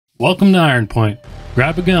Welcome to Iron Point.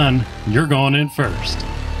 Grab a gun, you're going in first.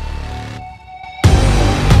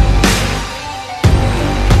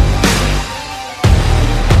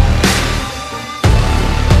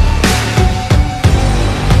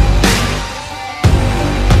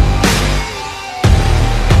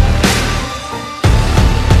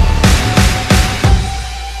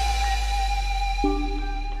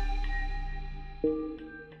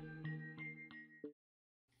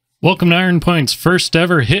 Welcome to Iron Point's first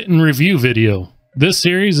ever hit and review video. This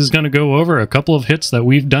series is going to go over a couple of hits that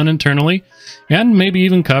we've done internally, and maybe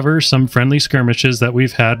even cover some friendly skirmishes that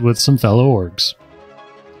we've had with some fellow orgs.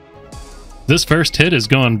 This first hit is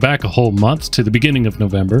going back a whole month to the beginning of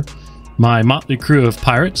November. My motley crew of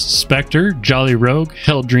pirates, Spectre, Jolly Rogue,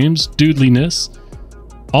 Helldreams, Doodliness,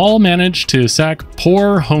 all managed to sack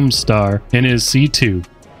poor Homestar in his C2.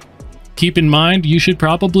 Keep in mind, you should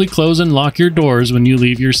probably close and lock your doors when you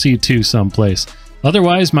leave your C2 someplace.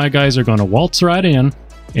 Otherwise, my guys are going to waltz right in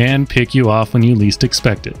and pick you off when you least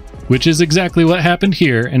expect it. Which is exactly what happened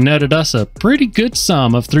here and netted us a pretty good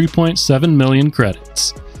sum of 3.7 million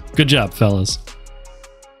credits. Good job, fellas.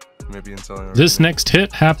 This next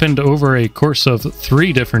hit happened over a course of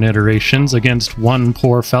 3 different iterations against one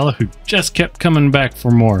poor fella who just kept coming back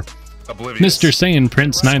for more. Mr. Saiyan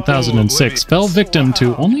Prince 9006 fell victim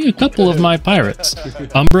to only a couple of my pirates,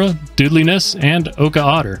 Umbra, Doodliness, and Oka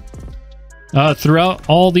Otter. Throughout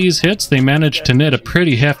all these hits, they managed to net a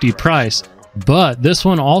pretty hefty price, but this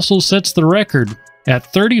one also sets the record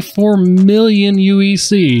at 34 million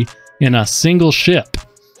UEC in a single ship.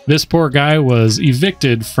 This poor guy was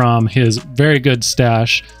evicted from his very good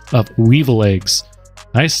stash of weevil eggs.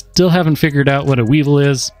 I still haven't figured out what a weevil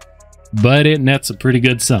is, but it nets a pretty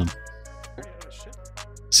good sum.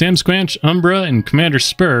 Sam Squanch, Umbra, and Commander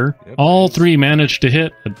Spur, all 3 managed to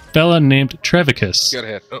hit a fella named Trevicus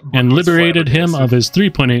and liberated him of his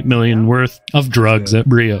 3.8 million worth of drugs at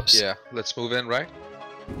Brios. Yeah, let's move in, right?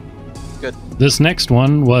 Good. This next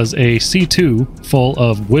one was a C2 full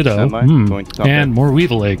of Widow and more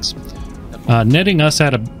Weevil eggs, netting us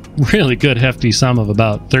at a really good hefty sum of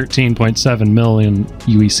about 13.7 million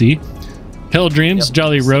UEC. Helldreams,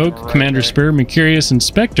 Jolly Rogue, Commander Spur, Mercurius, and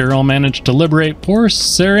Spectre all managed to liberate poor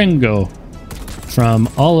Serengo from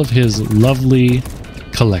all of his lovely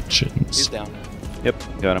collections. He's down. Yep,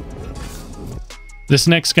 got him. This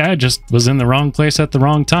next guy just was in the wrong place at the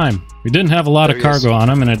wrong time. We didn't have a lot of cargo on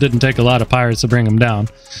him, and it didn't take a lot of pirates to bring him down.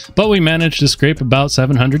 But we managed to scrape about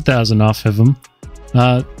 700,000 off of him.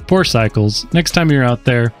 Poor Cycles. Next time you're out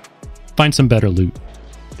there, find some better loot.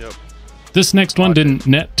 This next one didn't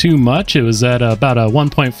net too much. It was at about a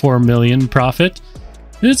 1.4 million profit.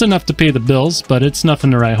 It's enough to pay the bills, but it's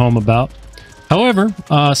nothing to write home about. However,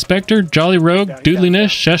 Spectre, Jolly Rogue,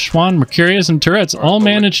 Doodliness, Szechuan, Mercurius, and Tourette's all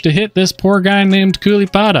managed to hit this poor guy named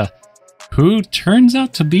Kulipada, who turns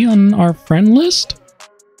out to be on our friend list.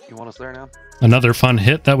 You want us there now? Another fun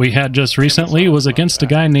hit that we had just recently was against a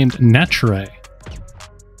guy named Natre.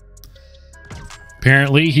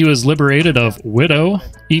 Apparently, he was liberated of Widow,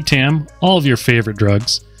 Etam, all of your favorite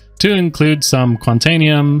drugs, to include some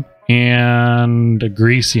Quantanium and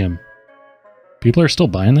Agricium. People are still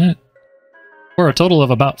buying that? For a total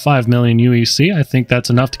of about 5 million UEC, I think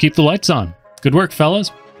that's enough to keep the lights on. Good work,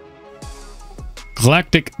 fellas.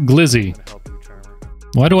 Galactic Glizzy.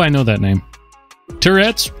 Why do I know that name?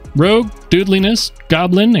 Tourette's, Rogue, Doodliness,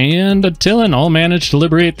 Goblin, and Attilan all managed to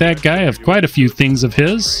liberate that guy of quite a few things of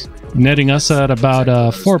his, netting us at about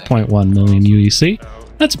 4.1 million UEC.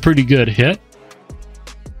 That's a pretty good hit.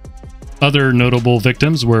 Other notable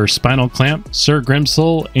victims were Spinal Clamp, Sir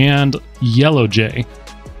Grimsoul, and Yellow Jay.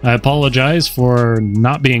 I apologize for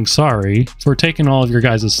not being sorry for taking all of your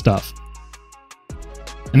guys' stuff.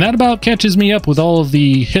 And that about catches me up with all of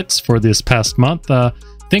the hits for this past month. I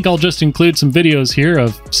think I'll just include some videos here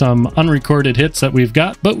of some unrecorded hits that we've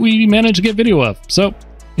got, but we managed to get video of. So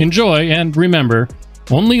enjoy, and remember,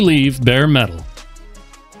 only leave bare metal.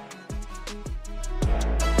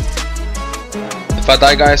 If I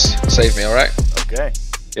die, guys, save me, alright? Okay.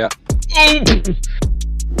 Yeah.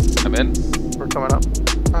 I'm in. We're coming up.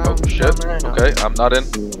 Oh shit. Okay, I'm not in.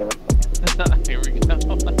 Here we go.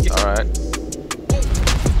 Alright.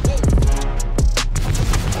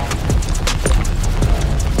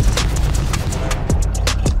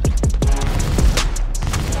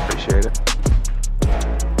 Appreciate it.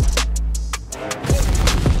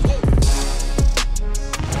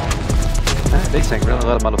 They saying really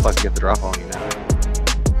let a motherfucker get the drop on you now.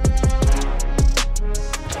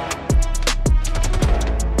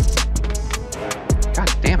 God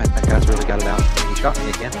damn it, that guy's really got it out. He shot me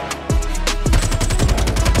again.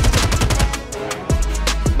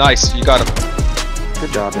 Nice, you got him.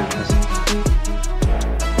 Good job, Dennis.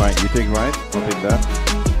 Right, you take right, I'll take that.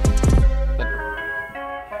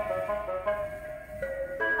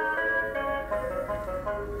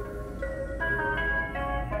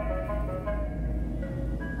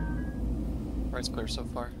 Right's clear so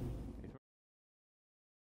far.